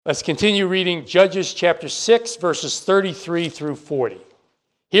Let's continue reading Judges chapter 6, verses 33 through 40.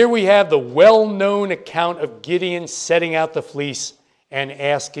 Here we have the well-known account of Gideon setting out the fleece and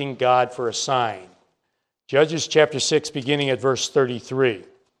asking God for a sign. Judges chapter 6, beginning at verse 33.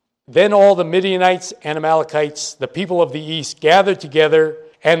 Then all the Midianites and Amalekites, the people of the east, gathered together,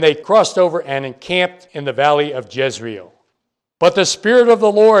 and they crossed over and encamped in the valley of Jezreel. But the Spirit of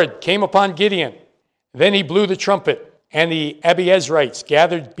the Lord came upon Gideon. Then he blew the trumpet, and the Abiezrites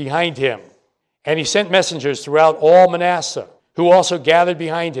gathered behind him. And he sent messengers throughout all Manasseh, who also gathered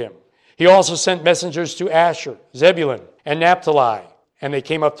behind him. He also sent messengers to Asher, Zebulun, and Naphtali, and they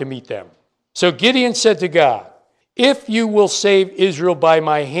came up to meet them. So Gideon said to God, "If you will save Israel by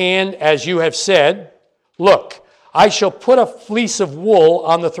my hand, as you have said, look, I shall put a fleece of wool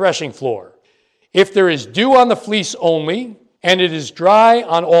on the threshing floor. If there is dew on the fleece only, and it is dry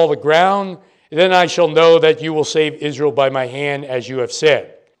on all the ground, then I shall know that you will save Israel by my hand, as you have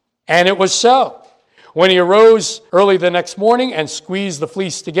said." And it was so. When he arose early the next morning and squeezed the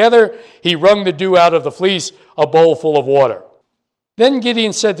fleece together, he wrung the dew out of the fleece, a bowl full of water. Then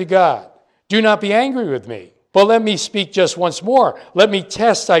Gideon said to God, "Do not be angry with me, but let me speak just once more. Let me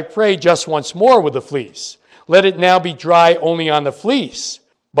test, I pray, just once more with the fleece. Let it now be dry only on the fleece,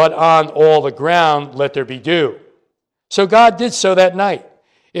 but on all the ground let there be dew." So God did so that night.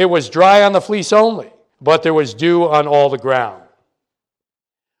 It was dry on the fleece only, but there was dew on all the ground.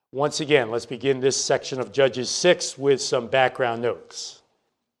 Once again, let's begin this section of Judges 6 with some background notes.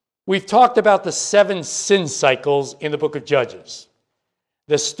 We've talked about the 7 sin cycles in the book of Judges.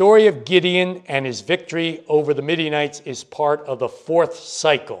 The story of Gideon and his victory over the Midianites is part of the 4th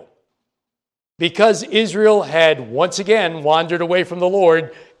cycle. Because Israel had once again wandered away from the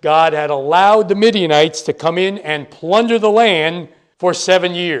Lord, God had allowed the Midianites to come in and plunder the land for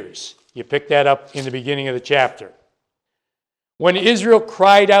 7 years. You pick that up in the beginning of the chapter. When Israel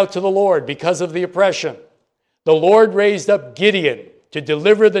cried out to the Lord because of the oppression, the Lord raised up Gideon to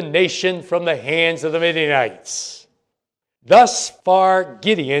deliver the nation from the hands of the Midianites. Thus far,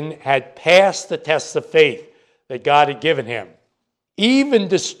 Gideon had passed the test of faith that God had given him, even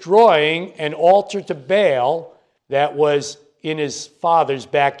destroying an altar to Baal that was in his father's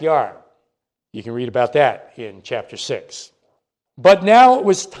backyard. You can read about that in chapter 6. But now it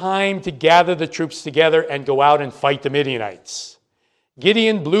was time to gather the troops together and go out and fight the Midianites.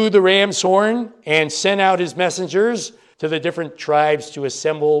 Gideon blew the ram's horn and sent out his messengers to the different tribes to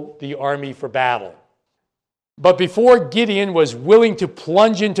assemble the army for battle. But before Gideon was willing to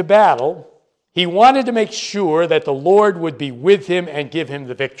plunge into battle, he wanted to make sure that the Lord would be with him and give him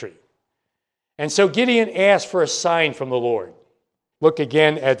the victory. And so Gideon asked for a sign from the Lord. Look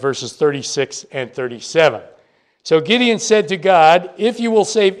again at verses 36 and 37. So Gideon said to God, "If you will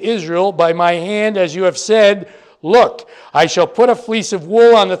save Israel by my hand, as you have said, look, I shall put a fleece of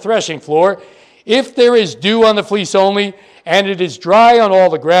wool on the threshing floor. If there is dew on the fleece only, and it is dry on all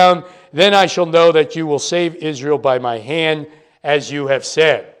the ground, then I shall know that you will save Israel by my hand, as you have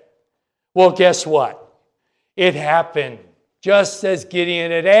said." Well, guess what? It happened just as Gideon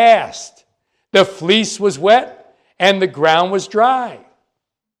had asked. The fleece was wet, and the ground was dry.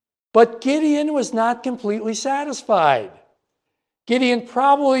 But Gideon was not completely satisfied. Gideon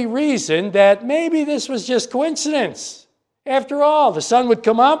probably reasoned that maybe this was just coincidence. After all, the sun would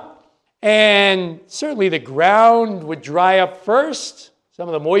come up, and certainly the ground would dry up first. Some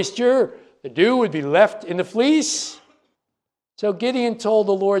of the moisture, the dew would be left in the fleece. So Gideon told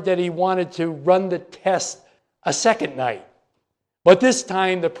the Lord that he wanted to run the test a second night. But this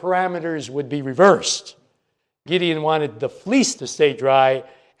time the parameters would be reversed. Gideon wanted the fleece to stay dry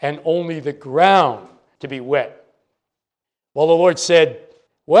and only the ground to be wet. Well, the Lord said,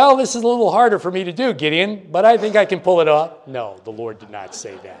 "Well, this is a little harder for me to do, Gideon, but I think I can pull it off." No, the Lord did not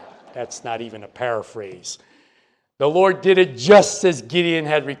say that. That's not even a paraphrase. The Lord did it just as Gideon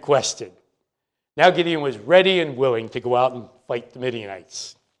had requested. Now Gideon was ready and willing to go out and fight the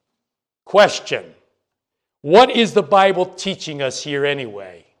Midianites. Question: what is the Bible teaching us here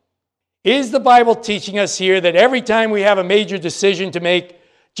anyway? Is the Bible teaching us here that every time we have a major decision to make,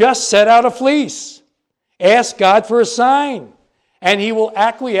 just set out a fleece, ask God for a sign, and he will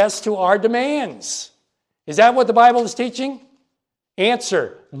acquiesce to our demands? Is that what the Bible is teaching?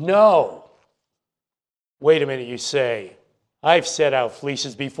 Answer: no. Wait a minute, you say. I've set out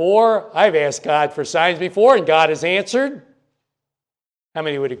fleeces before. I've asked God for signs before, and God has answered. How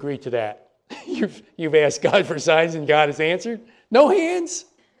many would agree to that? You've asked God for signs, and God has answered? No hands?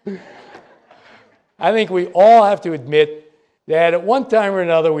 I think we all have to admit that at one time or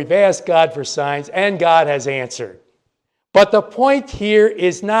another we've asked God for signs, and God has answered. But the point here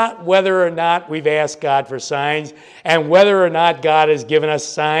is not whether or not we've asked God for signs and whether or not God has given us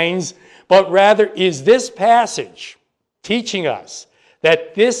signs, but rather is this passage teaching us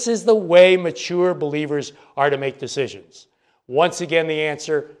that this is the way mature believers are to make decisions? Once again, the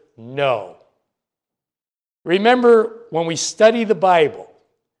answer, no. Remember, when we study the Bible,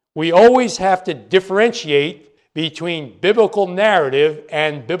 we always have to differentiate between biblical narrative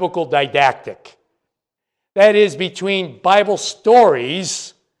and biblical didactic. That is, between Bible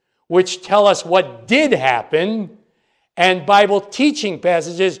stories, which tell us what did happen, and Bible teaching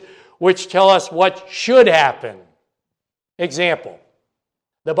passages, which tell us what should happen. Example,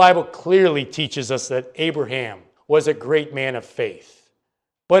 the Bible clearly teaches us that Abraham was a great man of faith.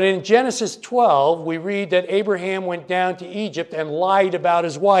 But in Genesis 12, we read that Abraham went down to Egypt and lied about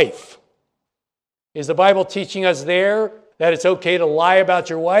his wife. Is the Bible teaching us there that it's okay to lie about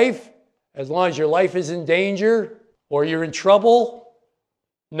your wife as long as your life is in danger or you're in trouble?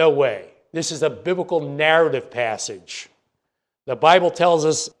 No way. This is a biblical narrative passage. The Bible tells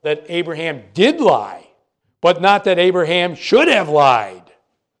us that Abraham did lie, but not that Abraham should have lied.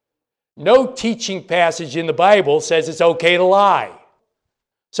 No teaching passage in the Bible says it's okay to lie.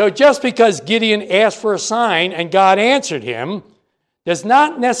 So just because Gideon asked for a sign and God answered him does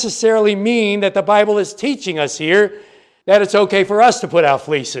not necessarily mean that the Bible is teaching us here that it's okay for us to put out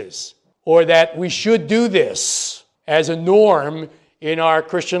fleeces or that we should do this as a norm in our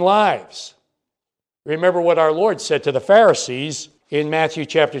Christian lives. Remember what our Lord said to the Pharisees in Matthew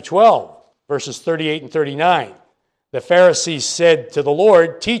chapter 12, verses 38 and 39. The Pharisees said to the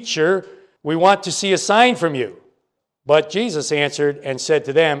Lord, "Teacher, we want to see a sign from you." But Jesus answered and said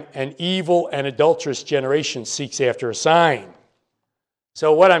to them, "An evil and adulterous generation seeks after a sign."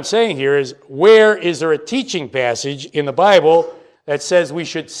 So what I'm saying here is, where is there a teaching passage in the Bible that says we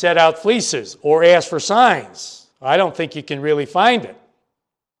should set out fleeces or ask for signs? I don't think you can really find it.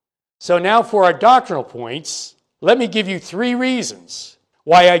 So now for our doctrinal points, let me give you 3 reasons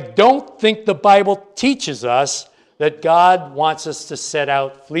why I don't think the Bible teaches us that God wants us to set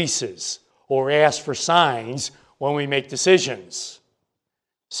out fleeces or ask for signs when we make decisions.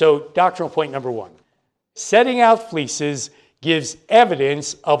 So doctrinal point number 1, setting out fleeces gives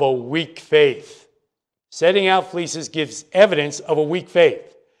evidence of a weak faith. Setting out fleeces gives evidence of a weak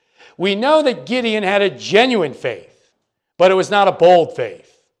faith. We know that Gideon had a genuine faith, but it was not a bold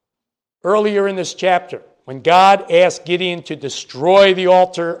faith. Earlier in this chapter, when God asked Gideon to destroy the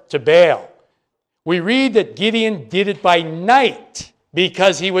altar to Baal, we read that Gideon did it by night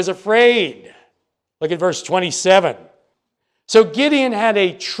because he was afraid. Look at verse 27. So Gideon had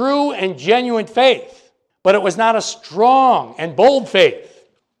a true and genuine faith, but it was not a strong and bold faith.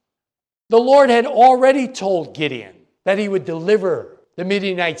 The Lord had already told Gideon that he would deliver the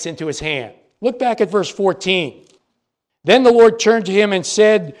Midianites into his hand. Look back at verse 14. Then the Lord turned to him and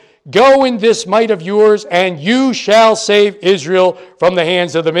said, "Go in this might of yours, and you shall save Israel from the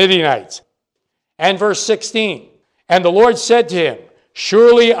hands of the Midianites." And verse 16, and the Lord said to him,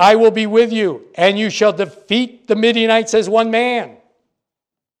 "Surely I will be with you, and you shall defeat the Midianites as one man."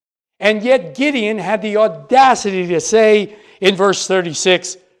 And yet Gideon had the audacity to say in verse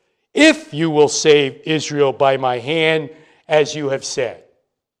 36, "If you will save Israel by my hand, as you have said."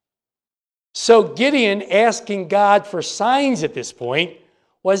 So Gideon asking God for signs at this point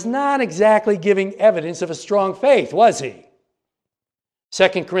was not exactly giving evidence of a strong faith, was he?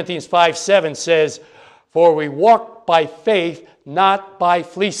 2 Corinthians 5:7 says, "For we walk by faith, not by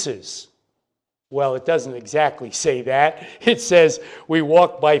fleeces." Well, it doesn't exactly say that. It says we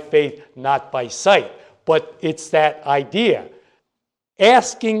walk by faith, not by sight. But it's that idea.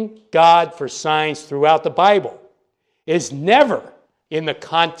 Asking God for signs throughout the Bible is never in the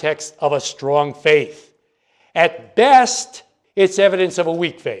context of a strong faith. At best, it's evidence of a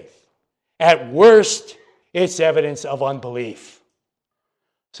weak faith. At worst, it's evidence of unbelief.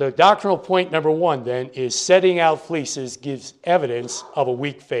 So doctrinal point number 1 then is setting out fleeces gives evidence of a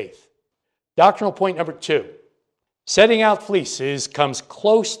weak faith. Doctrinal point number 2, setting out fleeces comes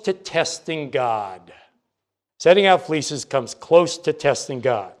close to testing God. Setting out fleeces comes close to testing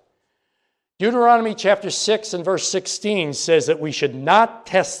God. Deuteronomy chapter 6 and verse 16 says that we should not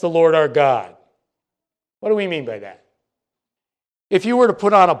test the Lord our God. What do we mean by that? If you were to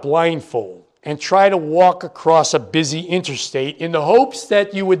put on a blindfold and try to walk across a busy interstate in the hopes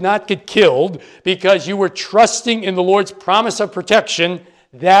that you would not get killed because you were trusting in the Lord's promise of protection,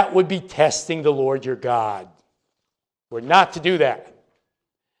 that would be testing the Lord your God. We're not to do that.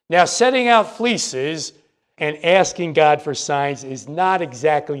 Now, setting out fleeces and asking God for signs is not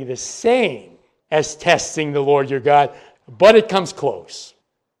exactly the same as testing the Lord your God, but it comes close.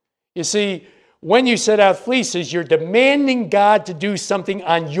 You see, When you set out fleeces, you're demanding God to do something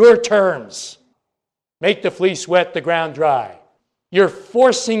on your terms. Make the fleece wet, the ground dry. You're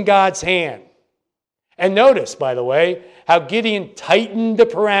forcing God's hand. And notice, by the way, how Gideon tightened the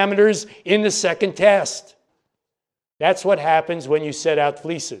parameters in the second test. That's what happens when you set out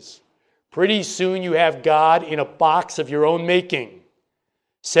fleeces. Pretty soon you have God in a box of your own making.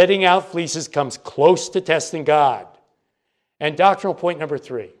 Setting out fleeces comes close to testing God. And doctrinal point number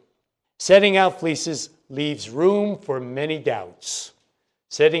 3. Setting out fleeces leaves room for many doubts.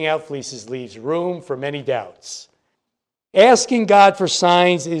 Setting out fleeces leaves room for many doubts. Asking God for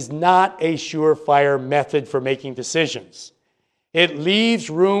signs is not a surefire method for making decisions. It leaves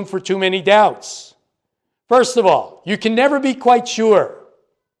room for too many doubts. First of all, you can never be quite sure.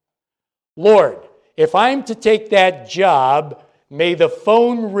 Lord, if I'm to take that job, may the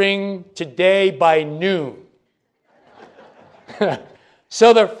phone ring today by noon.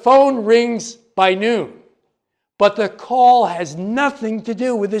 So the phone rings by noon, but the call has nothing to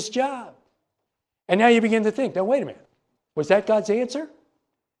do with this job. And now you begin to think, now wait a minute, was that God's answer?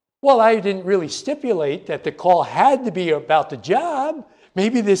 Well, I didn't really stipulate that the call had to be about the job.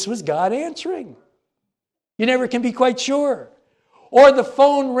 Maybe this was God answering. You never can be quite sure. Or the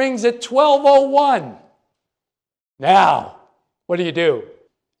phone rings at 12:01. Now, what do?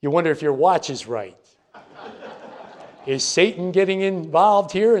 You wonder if your watch is right. Is Satan getting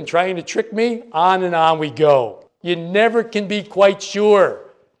involved here and trying to trick me? On and on we go. You never can be quite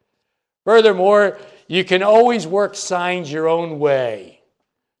sure. Furthermore, you can always work signs your own way.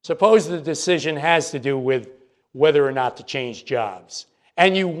 Suppose the decision has to do with whether or not to change jobs.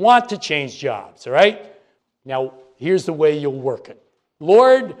 And you want to change jobs, all right? Now, here's the way you'll work it.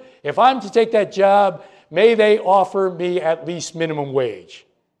 Lord, if I'm to take that job, may they offer me at least minimum wage.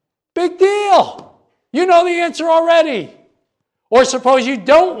 Big deal. You know the answer already. Or suppose you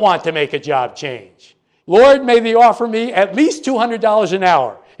don't want to make a job change. Lord, may they offer me at least $200 an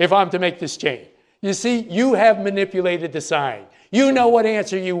hour if I'm to make this change. You see, you have manipulated the sign. You know what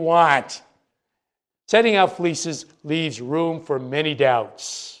answer you want. Setting out fleeces leaves room for many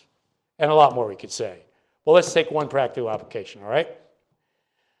doubts. And a lot more we could say. Well, let's take one practical application, all right?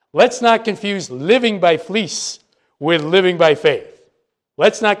 Let's not confuse living by fleece with living by faith.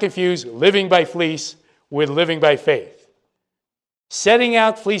 Let's not confuse living by fleece with living by faith. Setting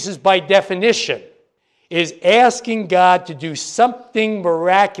out fleeces by definition is asking God to do something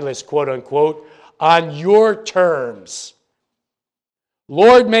miraculous, quote unquote, on your terms.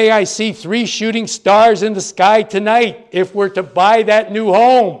 Lord, may I see 3 shooting stars in the sky tonight if we're to buy that new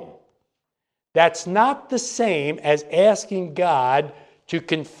home. That's not the same as asking God to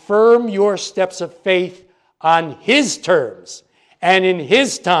confirm your steps of faith on His terms and in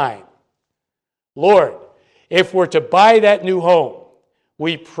His time. Lord, if we're to buy that new home,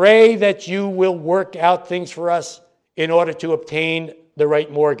 we pray that you will work out things for us in order to obtain the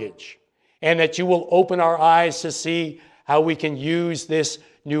right mortgage, and that you will open our eyes to see how we can use this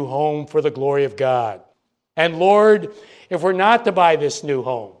new home for the glory of God. And Lord, if we're not to buy this new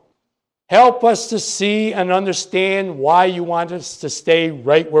home, help us to see and understand why you want us to stay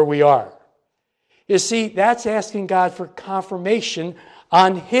right where we are. You see, that's asking God for confirmation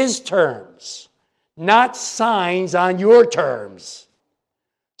on His terms, not signs on your terms.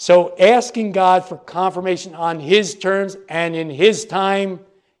 So asking God for confirmation on His terms and in His time,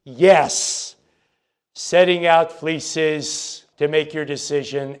 yes. Setting out fleeces to make your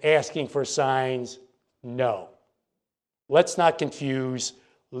decision, asking for signs, no. Let's not confuse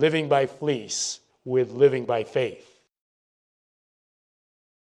living by fleece with living by faith.